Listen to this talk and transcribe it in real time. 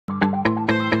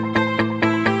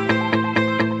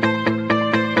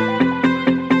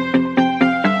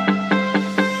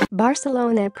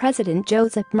Barcelona president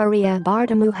Josep Maria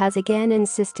Bartomeu has again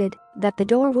insisted that the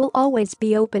door will always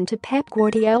be open to Pep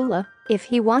Guardiola if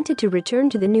he wanted to return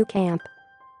to the Nou Camp.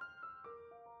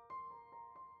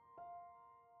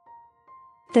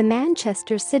 The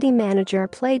Manchester City manager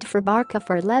played for Barca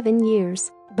for 11 years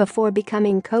before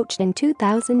becoming coach in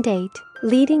 2008,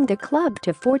 leading the club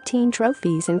to 14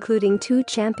 trophies including 2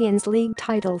 Champions League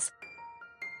titles.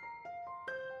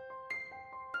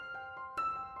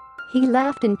 He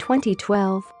left in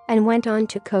 2012 and went on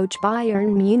to coach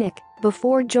Bayern Munich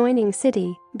before joining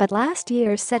City, but last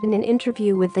year said in an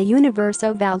interview with the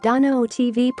Universo Valdano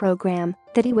TV program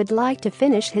that he would like to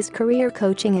finish his career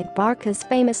coaching at Barca's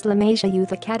famous La Masia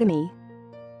youth academy.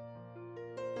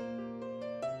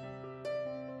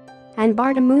 And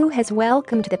Bartomeu has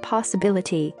welcomed the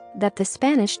possibility that the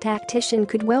Spanish tactician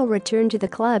could well return to the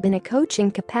club in a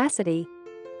coaching capacity.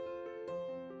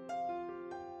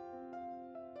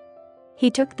 He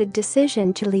took the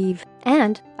decision to leave,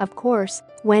 and, of course,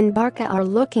 when Barca are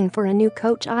looking for a new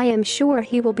coach, I am sure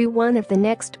he will be one of the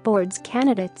next board's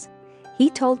candidates,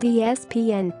 he told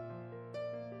ESPN.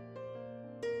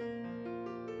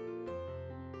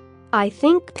 I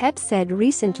think Pep said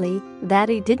recently that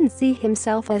he didn't see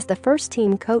himself as the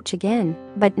first-team coach again,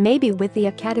 but maybe with the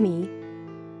academy.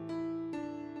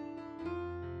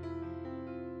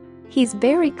 He's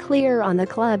very clear on the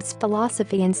club's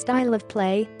philosophy and style of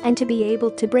play, and to be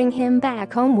able to bring him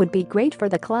back home would be great for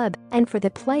the club and for the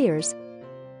players.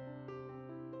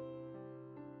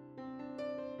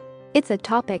 It's a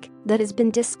topic that has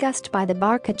been discussed by the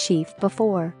Barca chief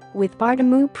before, with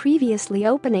Bartomeu previously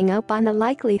opening up on the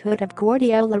likelihood of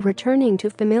Guardiola returning to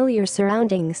familiar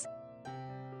surroundings.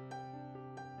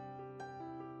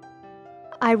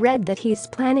 I read that he's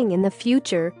planning in the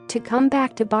future to come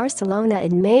back to Barcelona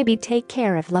and maybe take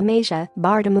care of La Masia,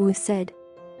 Bartomeu said.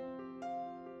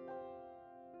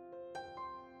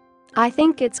 I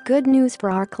think it's good news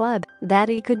for our club that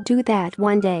he could do that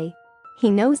one day. He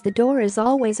knows the door is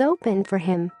always open for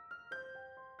him.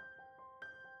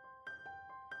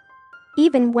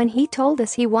 Even when he told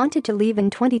us he wanted to leave in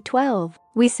 2012,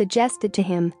 we suggested to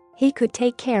him he could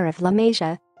take care of La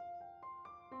Masia.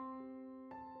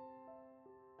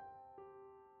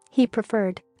 He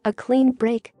preferred a clean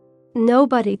break.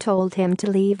 Nobody told him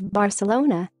to leave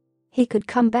Barcelona. He could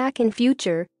come back in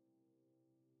future.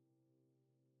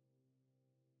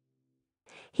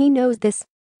 He knows this.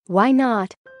 Why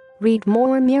not? Read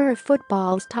more Mirror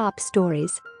Football's top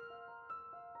stories.